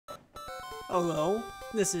Hello,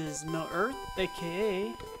 this is Mill Earth,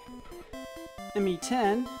 aka ME10,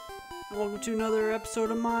 and welcome to another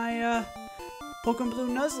episode of my Pokemon Blue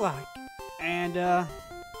Nuzlocke. And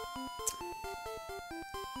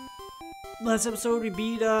last episode we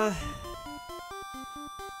beat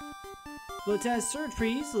Lieutenant Surge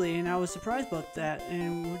pretty easily, and I was surprised about that.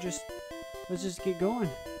 And let's just get going.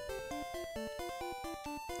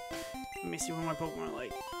 Let me see what my Pokemon are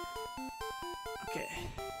like. Okay.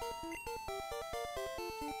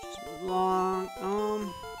 Long,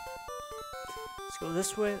 let's go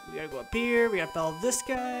this way. We gotta go up here. We gotta battle this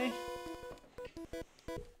guy.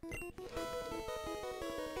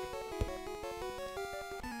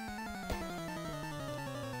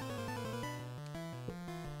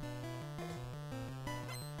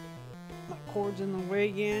 My cord's in the way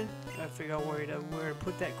again. Gotta figure out where to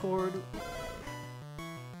put that cord.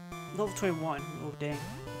 Level 21. Oh dang.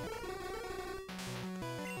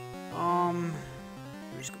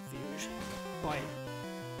 We're just confused. Why?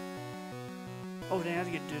 Oh, dang, I have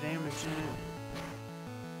to get do damage in it.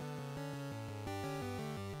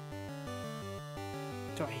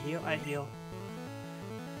 Do I heal? I heal.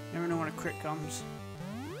 Never know when a crit comes.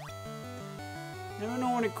 Never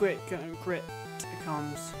know when a crit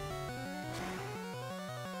comes.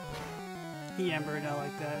 He embered out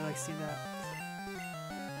like that. I like to see that.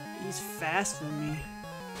 He's faster than me.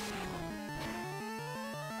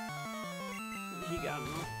 He got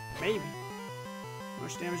him. Maybe. How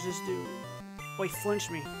much damage does this do? Oh, he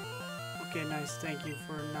flinched me. Okay, nice. Thank you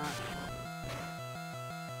for not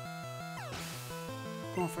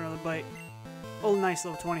going for another bite. Oh, nice.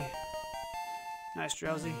 Level 20. Nice,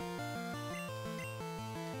 Drowsy.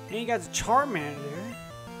 And he got the Charmander.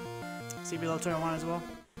 Is he below 21 as well?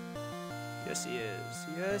 Yes, he is.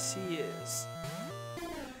 Yes, he is.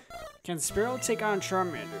 Can Sparrow take on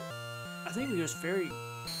Charmander? I think we just Fairy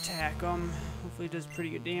attack him. Hopefully it does pretty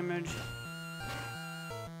good damage.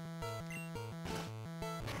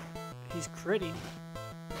 He's critting.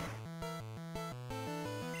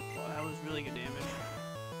 Well, that was really good damage.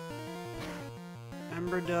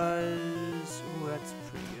 Ember does... Ooh, that's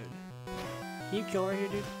pretty good. Can you kill right here,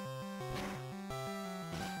 dude?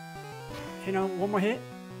 You know, one more hit.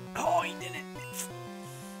 Oh, he didn't.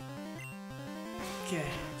 Okay,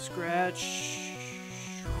 scratch.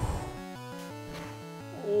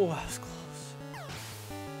 Oh, that was close.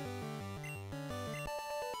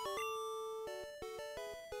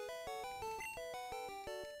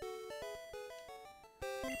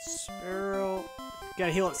 Sparrow.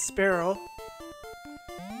 Gotta heal up Sparrow.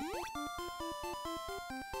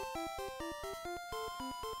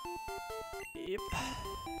 Yep.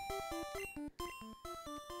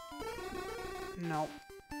 No.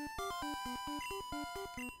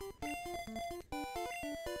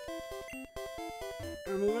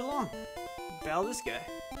 We're moving along. Battle this guy.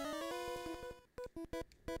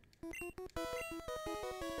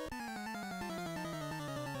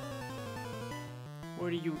 What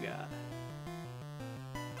do you got?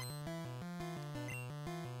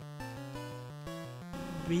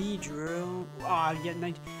 Beedrill. Ah, oh, yeah,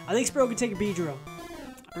 19. I think Sparrow can take a Beedrill.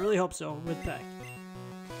 I really hope so with Peck.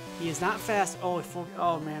 He is not fast. Oh,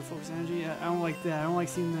 oh man, focus energy. I don't like that. I don't like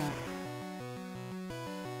seeing that.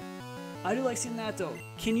 I do like seeing that though.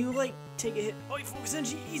 Can you like take a hit? Oh, he focus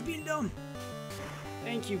energy. He's being dumb.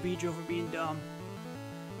 Thank you, Beedrill, for being dumb.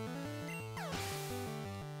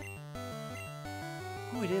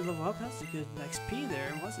 Oh, he did level up. That's a good XP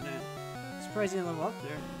there, wasn't it? Surprised he didn't level up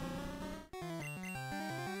there.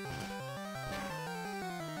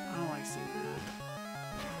 I don't like seeing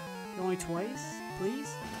that. Only twice,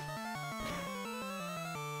 please.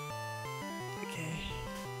 Okay.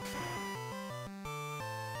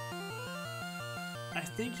 I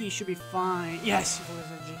think he should be fine. Yes!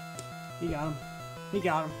 He got him. He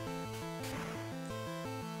got him.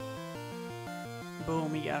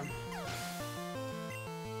 Boom, he got him.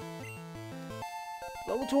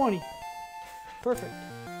 Level 20. Perfect.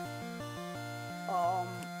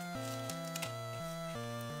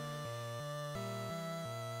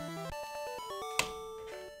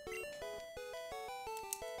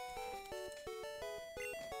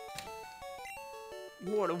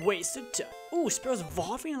 What a waste of time. Ooh, Sparrow's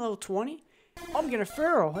evolving at level 20? Oh, I'm getting a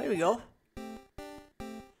Feral. There we go.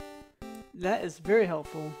 That is very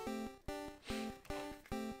helpful.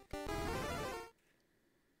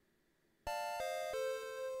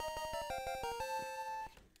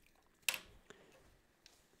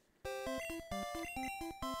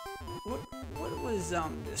 What was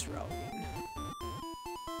this route in?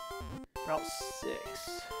 Route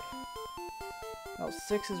 6. Route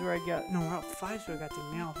 6 is where I got... No, Route 5 is where I got the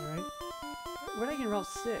mouth, right? Where did I get Route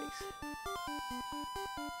 6?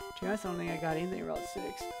 To be honest, I don't think I got anything Route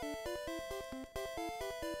 6.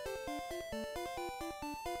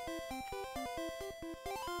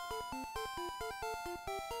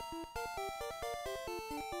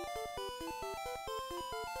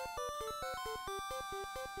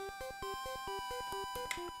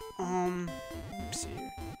 Let's see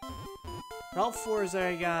here. Route 4 is that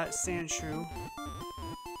I got Sandshrew.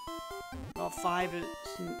 Route 5 is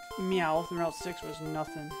Meowth, and Route 6 was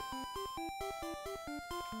nothing.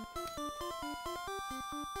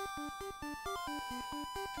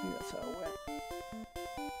 I think that's how it went.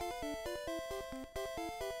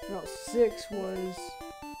 Route 6 was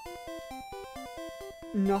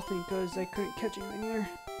nothing because I couldn't catch anything there.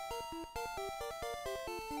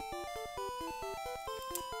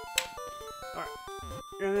 Alright.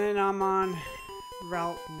 And then I'm on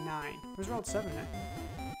Route 9. Where's Route 7 at?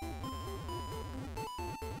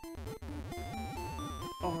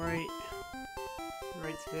 Oh, right.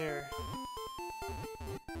 Right there.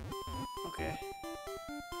 Okay.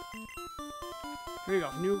 Here we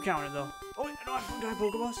go. New encounter, though. Oh, wait, do I have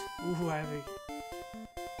Pokeballs? Ooh, I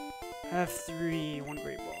have 3. 1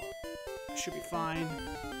 Great Ball. Should be fine.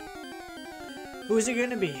 Who is it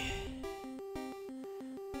gonna be?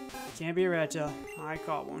 Can't be a Rattata. I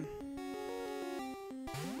caught one.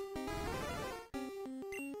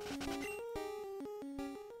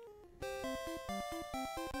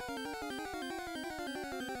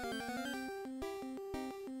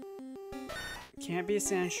 Can't be a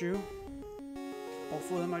Sandshrew.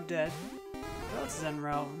 Both of them are dead. What else is on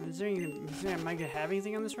route? Am I gonna have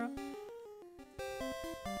anything on this route?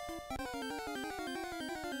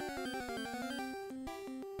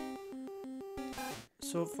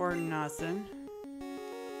 So far, nothing.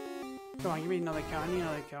 Come on, give me another counter. I need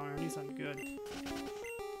another counter. I need something good.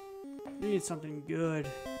 I need something good.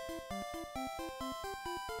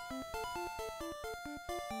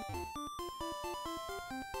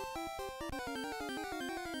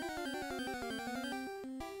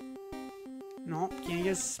 Nope, can't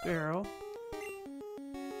get a Sparrow.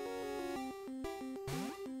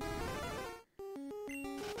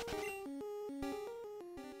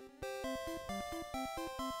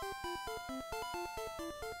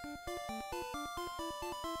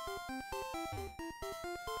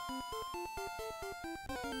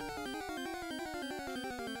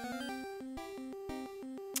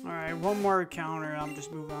 Alright, one more counter, I'll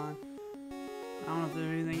just move on. I don't know if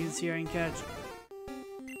there's anything is here I can catch.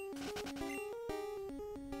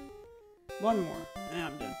 One more, and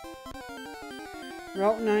I'm done.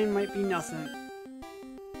 Route 9 might be nothing.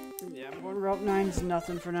 Yeah, but Route 9 is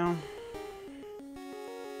nothing for now.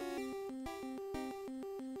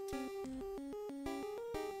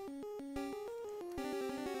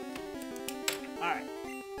 Alright,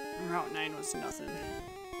 Route 9 was nothing.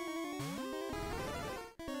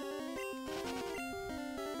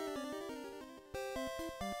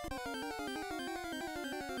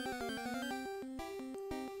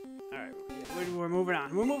 We're moving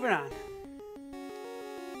on. We're moving on.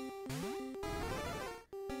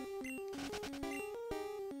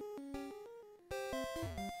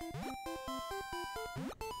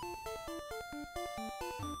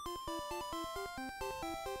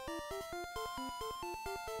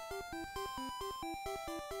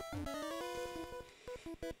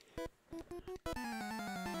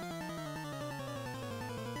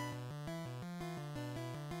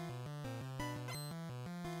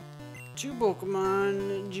 Two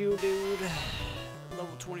Pokemon, Geodude,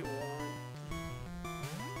 level 21.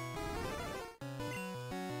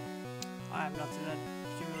 I have nothing that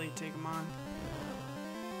can really take him on.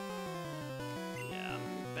 Yeah,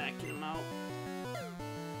 I'm backing him out.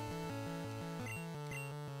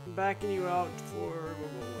 I'm backing you out for, we'll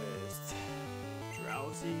go with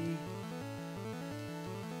Drowsy.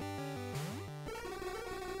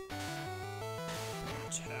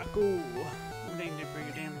 Tackle. Oh, dang, did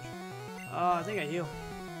pretty good damage. I think I heal.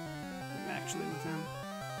 Actually, with him.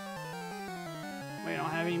 Wait, I don't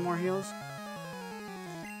have any more heals?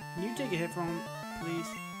 Can you take a hit from him, please?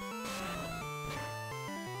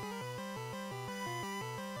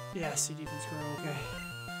 Yeah, C defense grow, okay.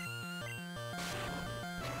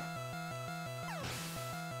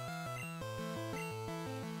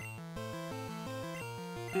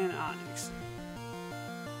 And Onyx.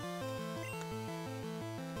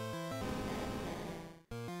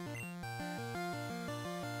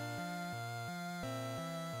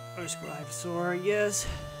 First Ivysaur, I guess.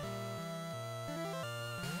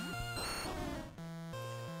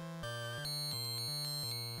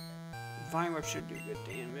 Vine Whip should do good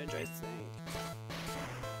damage, I think.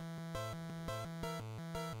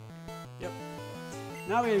 Yep.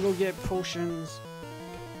 Now we gotta go get potions.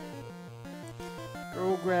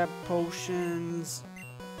 Go grab potions.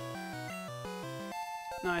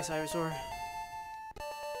 Nice, Ivysaur.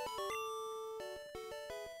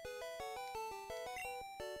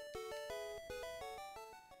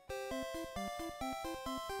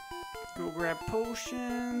 Go grab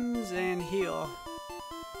potions and heal.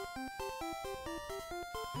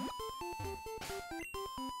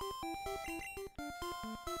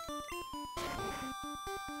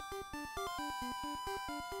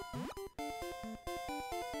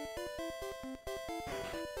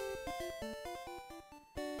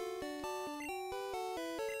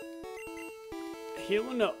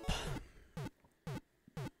 Healing up.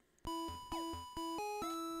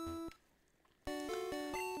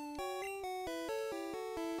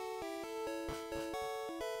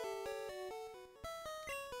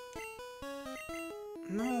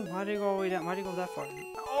 No, why'd he go all the way down? Why'd he go that far?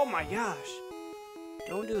 Oh my gosh!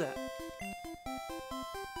 Don't do that.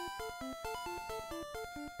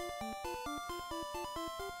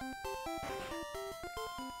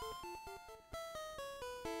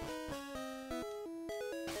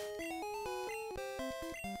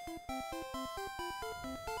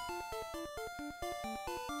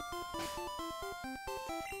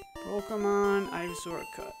 Pokemon Ivysaur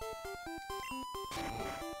cut.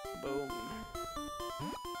 Boom.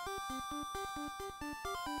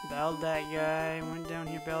 Battled that guy. Went down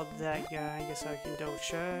here, battled that guy. I guess I can double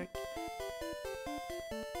check.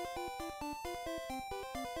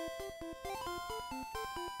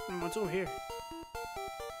 What's over here?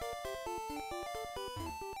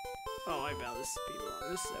 Oh, I battled this people.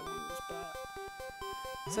 This is that one spot.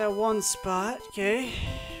 It's that one spot. Okay.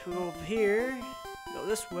 We go over here. Go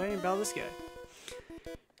this way and battle this guy.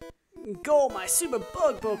 Go, my super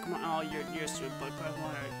bug Pokemon. Oh, you're a super bug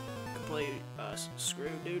Pokemon. Completely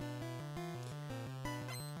screwed, dude.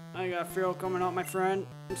 I got Feral coming out, my friend.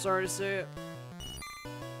 I'm sorry to say it.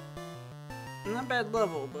 Not bad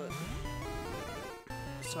level, but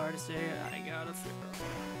sorry to say it. I got a Feral.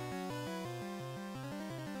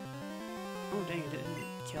 Oh dang, it didn't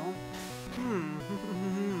kill him.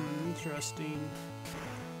 Interesting.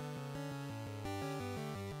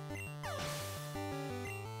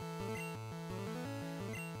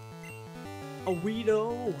 A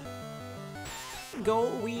Weedo!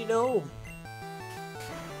 Go Weedo!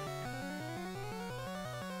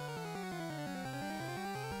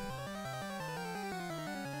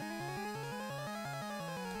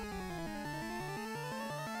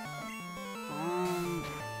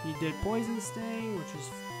 He did Poison Sting, which is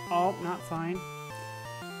not fine.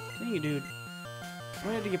 Dang it, dude.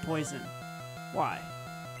 Why had to get poisoned? Why?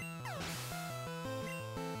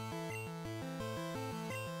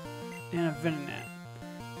 And a Venonat.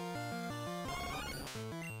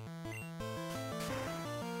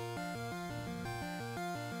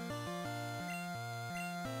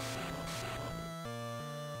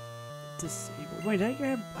 Disabled. Wait, I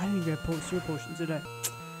didn't grab super potions, did I?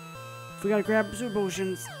 If we gotta grab super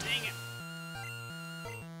potions, dang it.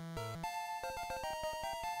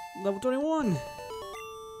 Level 21.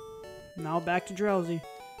 Now back to Drowsy.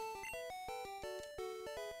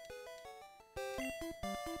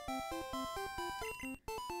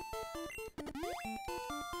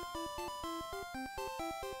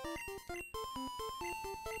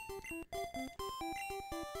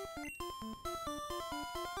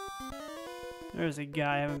 There's a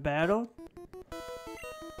guy having battle.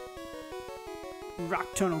 Rock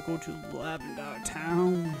Tunnel, go to Lavender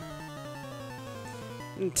Town.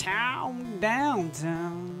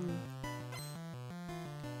 Downtown.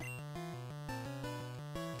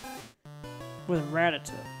 With a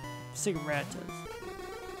Rattata. Sick of Rattatas.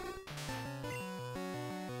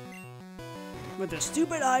 With a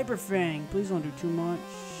stupid Hyper Fang. Please don't do too much.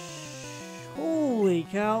 Holy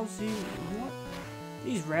cow, see what?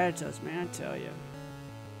 These Rattatas, man, I tell you.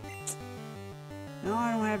 Now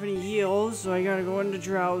I don't have any heals, so I gotta go into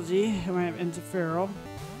Drowsy. I'm gonna have into Feral.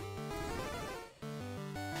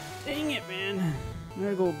 Dang it, man. I'm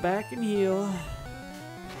gonna go back and heal.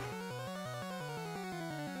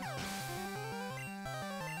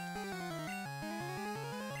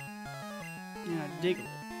 Yeah, Diglett.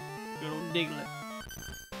 Good old Diglett.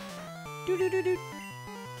 Doo-doo-doo-doo.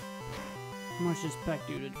 How much does Peck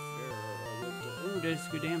do to Feral? Ooh, that's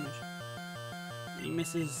good damage. He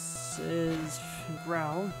misses his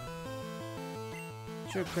growl.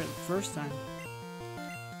 Should have crit the first time.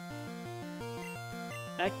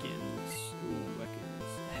 Ekans. Ooh,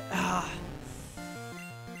 Ekans. Ah!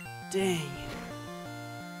 Dang.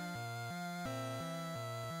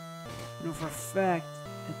 I know for a fact,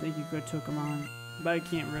 I think you could have took him on, but I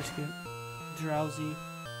can't risk it. Drowsy.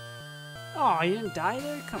 Oh, he didn't die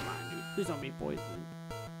there? Come on, dude. Please don't be poisoned.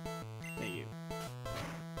 Thank you.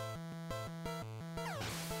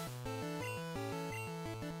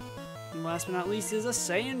 And last but not least is a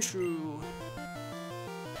Sandshrew.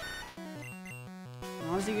 As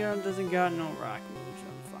long as he doesn't got no rock moves,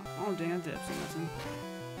 I'm fine. Oh, damn, dips. Listen.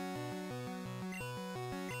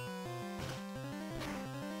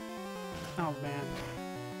 Oh, man.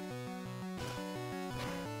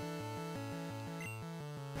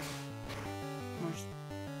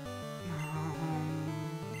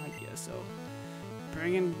 I guess so.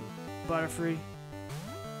 Bring in Butterfree.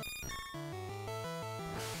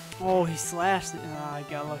 Oh, he slashed it. Oh, I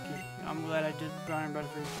got lucky. I'm glad I did Brian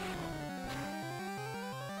Butterfree.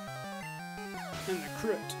 And the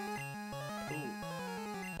crit. Ooh.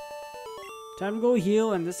 Time to go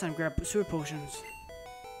heal and this time grab sewer potions.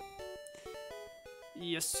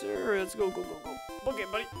 Yes, sir. Let's go, go, go, go. Book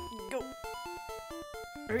it, buddy. Go.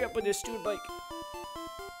 Hurry up with this stupid bike.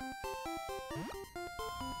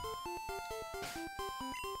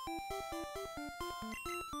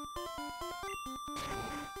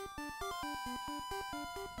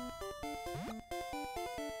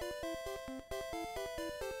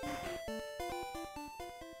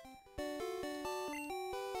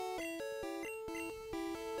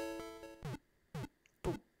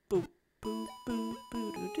 Boop, boop, boop, boop,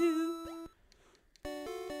 doo, doo.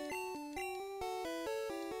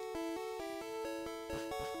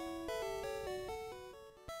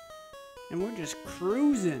 And we're just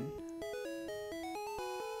cruising.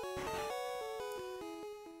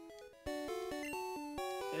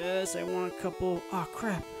 Yes, I want a couple. Oh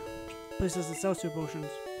crap! Place doesn't sell 2 potions.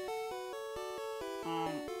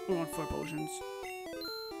 We want 4 potions.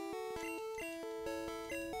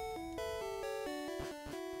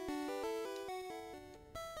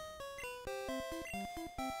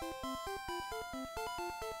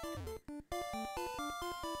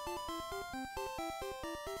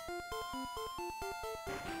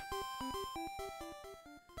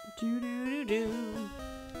 Do do do do.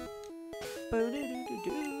 Bo do do do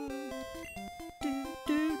do. Do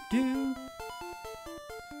do do.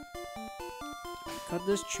 Cut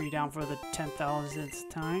this tree down for the 10,000th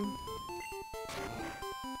time.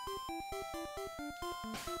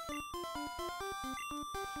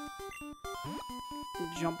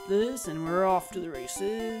 Jump this, and we're off to the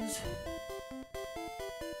races.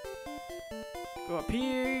 Go up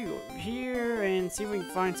here, go over here, and see if we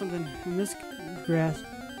can find something in this grass.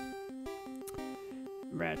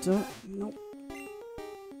 Rattata. Nope.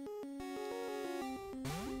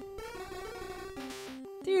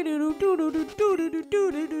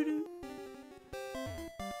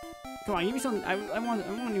 Come on, give me something. I want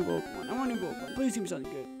a new Pokemon. I want a new Pokemon. Please give me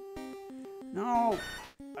something good. No,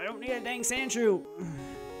 I don't need a dang Sandshrew.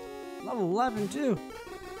 Level 11 too.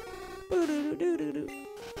 Oh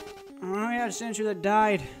yeah, the Sandshrew that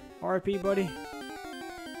died. RP, buddy.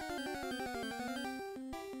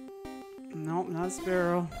 Nope, not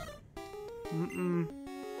Sparrow.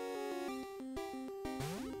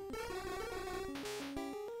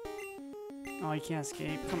 Oh, you can't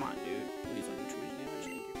escape. Come on, dude. Please don't do too much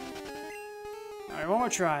damage. Alright, one more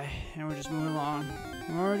try. And we're just moving along.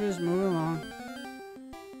 We're just moving along.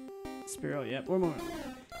 Sparrow, yep, we're moving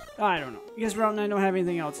along. I don't know. I guess Route 9 don't have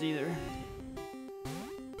anything else either.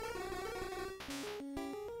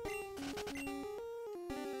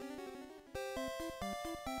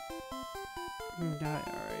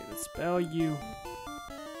 Alright, let's spell you.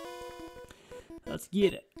 Let's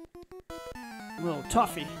get it. A little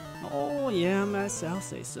toughy. Oh, yeah, I'll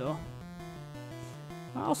say so.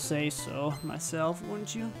 I'll say so myself,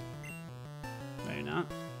 wouldn't you? Maybe not.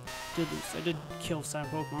 I did kill 7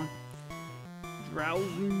 Pokemon.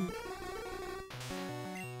 Drowsy.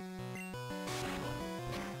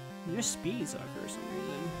 Your speed sucker for some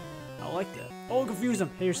reason. I like that. Oh, confuse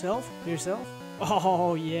them. Hey, yourself? Hey, yourself?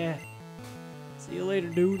 Oh, yeah. See you later,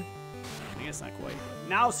 dude. I guess not quite.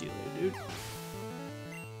 Now, see you later, dude.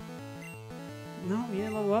 No, you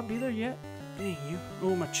didn't level up either yet? Dang you.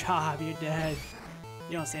 Oh, Machop, you're dead.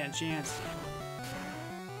 You don't stand a chance.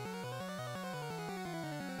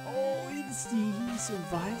 Oh, he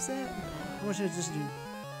survives that? What should I just do?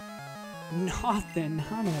 Nothing.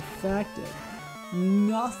 Not effective.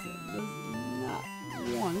 Nothing. There's not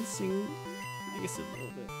one single. I guess a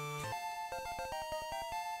little bit.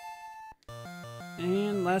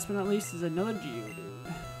 And last but not least is another Geodude.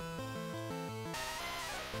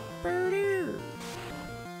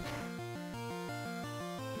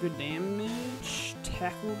 Good damage.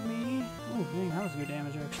 Tackled me. Oh, dang, that was good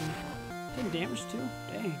damage actually. 10 damage too?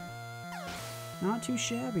 Dang. Not too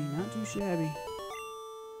shabby, not too shabby.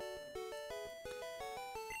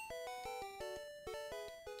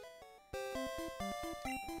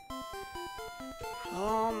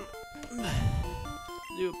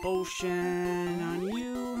 Do a potion on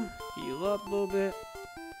you. Heal up a little bit.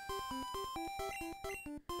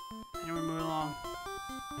 And we move along.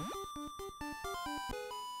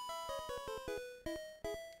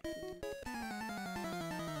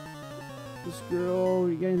 This girl,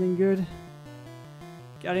 you got anything good?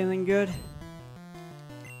 Got anything good?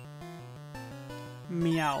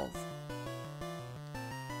 Meow.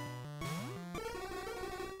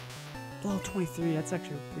 Level 23, that's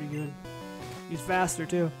actually pretty good. He's faster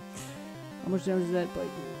too. How much damage does that bite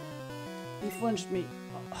do? He flinched me.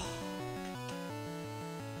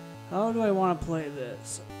 How do I want to play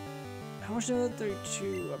this? How much damage?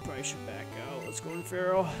 32. I probably should back out. Let's go to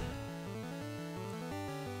Pharaoh.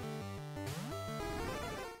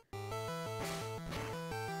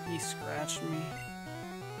 He scratched me.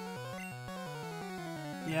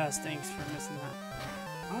 Yes, thanks for missing that.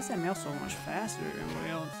 Why is that mail so much faster than everybody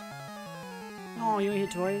else? Oh, you only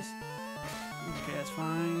hit twice? Okay, that's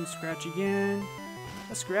fine. Scratch again.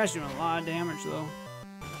 That scratch doing a lot of damage though.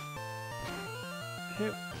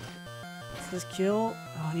 Hit. Does this kill?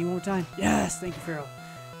 Oh, I need one more time. Yes! Thank you, Pharaoh.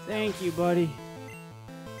 Thank you, buddy.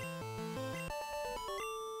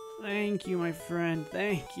 Thank you, my friend.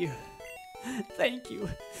 Thank you. Thank you.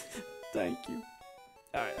 Thank you.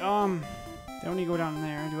 Alright, I don't need to go down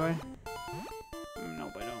there, do I?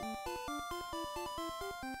 Nope, I don't.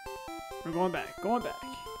 We're going back, going back.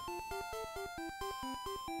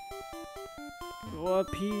 Go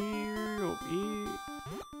up here, go up here.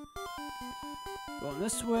 Going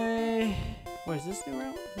this way. What is this new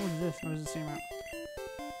route? What is this? What is the same route?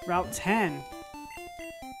 Route 10.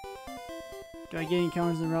 Do I get any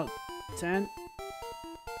encounters in Route 10?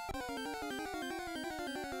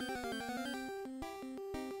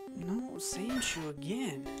 No, same shoe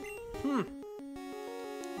again.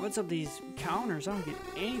 What's up with these counters? I don't get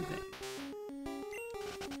anything.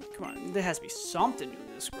 Come on, there has to be something new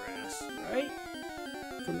in this grass, right?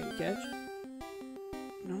 For me to catch.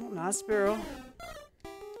 No, not a sparrow.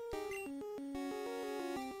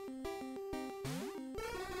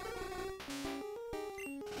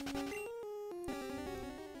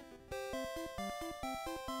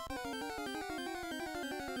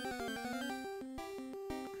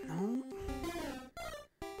 No.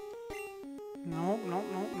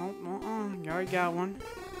 You already got one.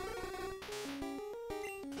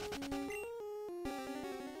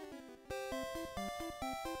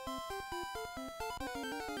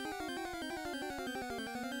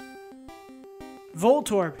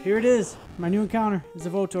 Voltorb, here it is. My new encounter is a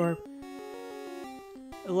Voltorb.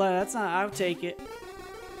 That's not, I'll take it.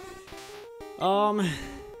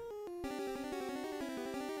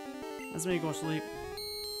 Let's make me go sleep.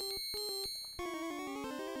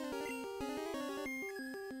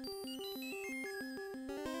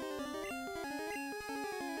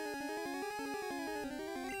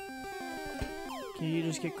 Can you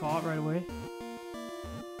just get caught right away?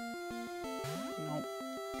 Nope.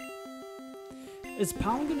 Is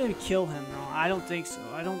Pound gonna kill him? No, I don't think so.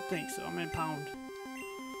 I don't think so. I'm in Pound.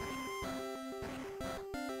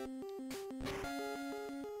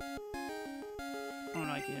 Oh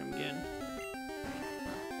no, I can hit him again.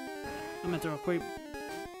 I'm gonna throw a quick.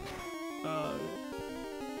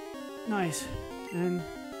 Nice. And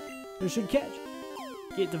we should catch.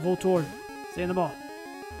 Get the Voltorb. Stay in the ball.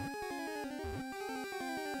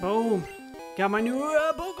 Boom! Got my new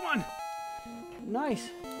Pokemon! Nice!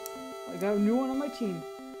 I got a new one on my team.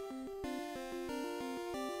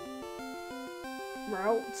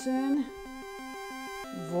 Route 10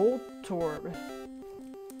 Voltorb.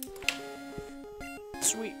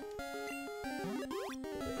 Sweet.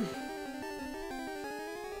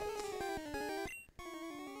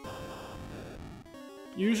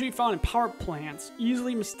 Usually found in power plants,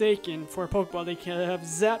 easily mistaken for a Pokeball. They can have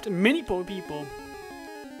zapped many people.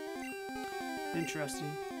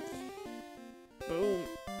 Interesting. Boom.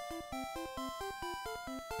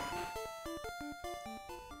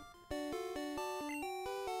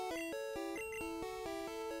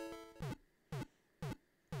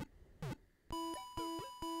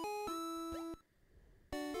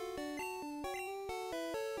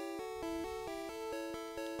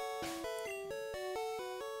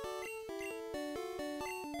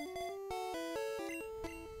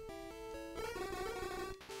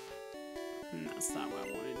 That's not what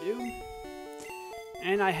I want to do.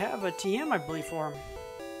 And I have a TM, I believe, for him.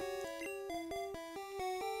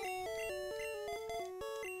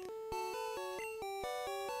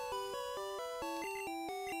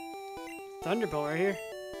 Thunderbolt right here.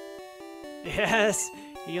 Yes,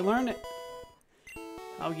 you can learn it.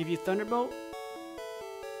 I'll give you Thunderbolt.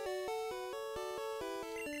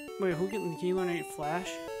 Wait, can you learn any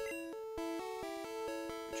flash?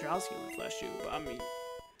 Drowsy can learn flash too, but I mean,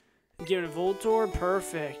 give it a Voltorb,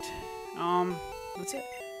 perfect. That's it.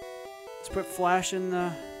 Let's put flash in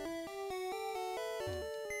the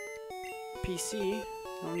PC.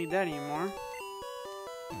 Don't need that anymore.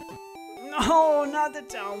 No, not the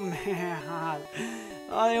town man.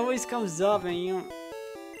 Oh, it always comes up and you don't.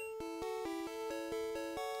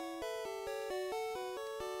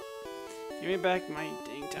 Give me back my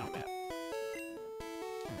dang town map.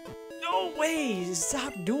 No way!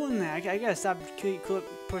 Stop doing that. I gotta stop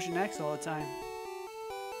pushing X all the time.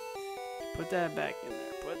 Put that back in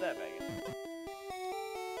there. Put that back in there.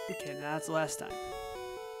 Okay, now that's the last time.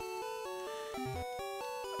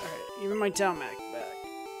 Alright, even my town map back.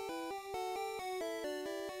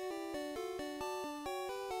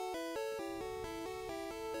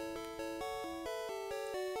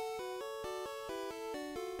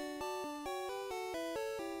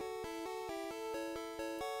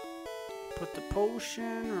 Put the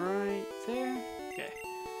potion right there. Okay.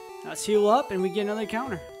 Now let's heal up and we get another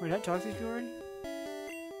counter. Wait, did I talk to these people already?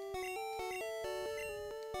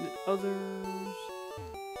 The others.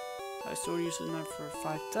 I sold you something for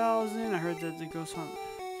 5,000. I heard that the ghost hunt.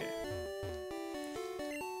 Okay.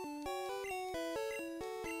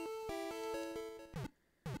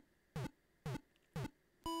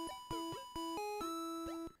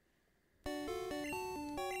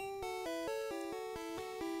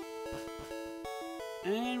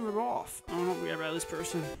 And we're off. I don't know if we gotta battle this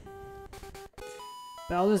person.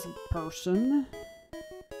 Battle this person.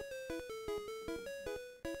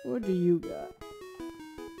 What do you got?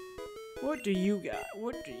 What do you got?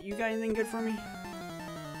 You got anything good for me?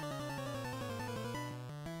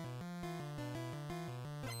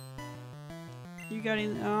 You got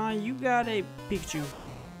any? You got a Pikachu.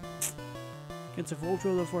 Gets a Voltorb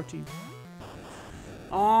level 14.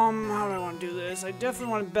 How do I want to do this? I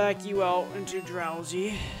definitely want to back you out into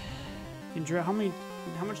Drowsy. How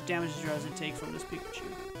much damage does Drowsy take from this Pikachu?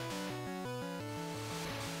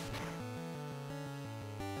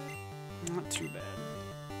 Not too bad.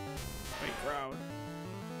 Wait, crowd.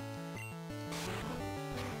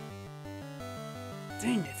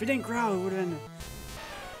 Dang it, if it didn't growl, it would have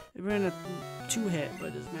been a 2-hit,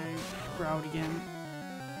 but it's now growled again.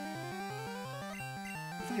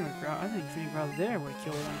 I think if he growl there, would have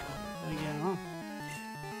killed him. Again, huh?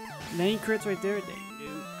 And then he crits right there. Dang,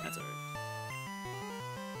 dude. That's alright.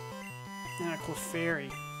 And a Clefairy.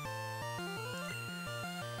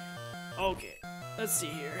 Okay, let's see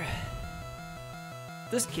here.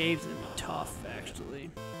 This cave's gonna be tough, actually.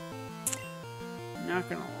 Not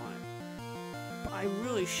gonna lie. But I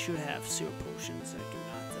really should have super potions. I do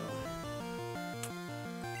not, though.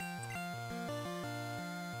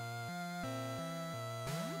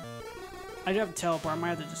 I do have a teleport. I might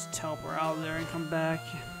have to just teleport out of there and come back.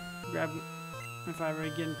 Grab if I ever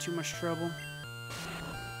get in too much trouble.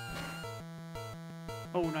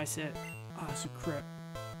 Oh, nice hit. Oh, that's a crit.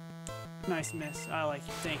 Nice miss. I like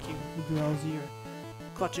it. Thank you. Drowsy. You're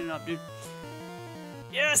clutching it up, dude.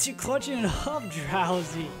 Yes, you're clutching it up,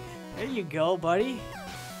 Drowsy. There you go, buddy.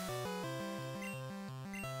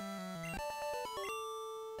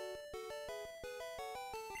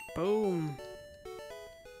 Boom.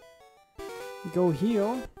 Go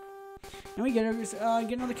heal. And we get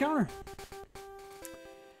another counter.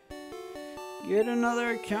 Get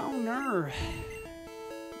another counter.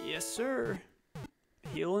 Yes, sir.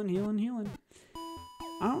 Healing, healing, healing.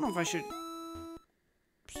 I don't know if I should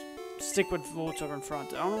stick with Voltorb in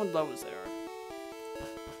front. I don't know what levels they are.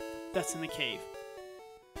 That's in the cave.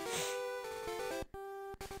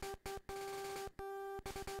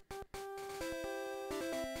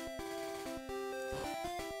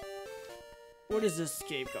 What is this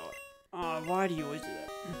cave called? Why do you always do that?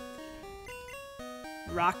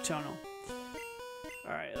 Rock tunnel.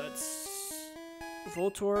 Alright, let's...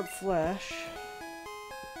 Voltorb Flash.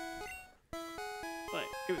 Wait,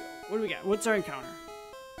 here we go. What do we got? What's our encounter?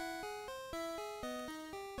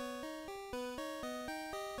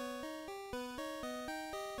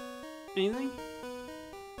 Anything?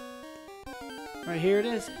 Right here it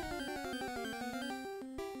is.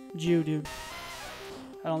 Geodude.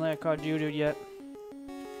 I don't think I caught Geodude yet.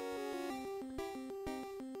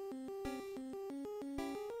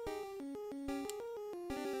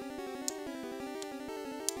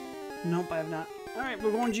 Nope, I have not. Alright,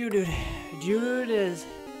 we're going Geodude. Geodude is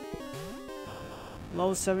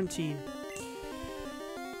low 17.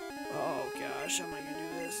 Oh gosh, how am I gonna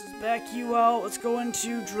do this? Let's back you out. Let's go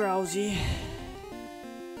into Drowsy.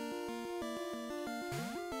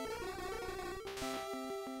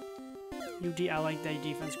 I like that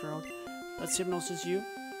defense, girl. Let's hypnosis you.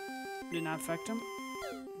 Did not affect him.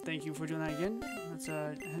 Thank you for doing that again. That's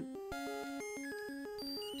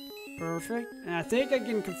perfect. And I think I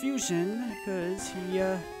get confusion because he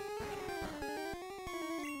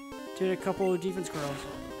did a couple of defense curls.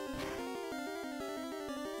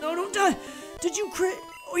 No, don't die! Did you crit?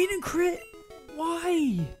 Oh, he didn't crit!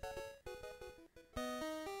 Why?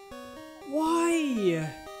 Why?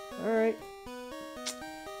 Alright.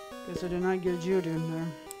 Guess I did not get Jude in there.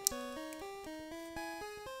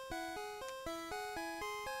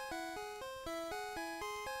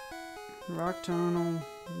 Rock tunnel,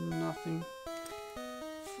 nothing.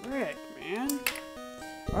 Frick, man.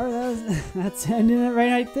 Alright, that's ending it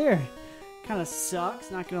right there. Kinda sucks,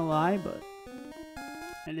 not gonna lie, but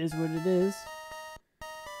it is what it is.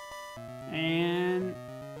 And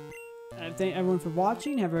I thank everyone for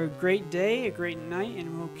watching. Have a great day, a great night,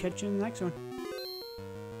 and we'll catch you in the next one.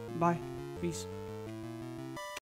 Bye. Peace.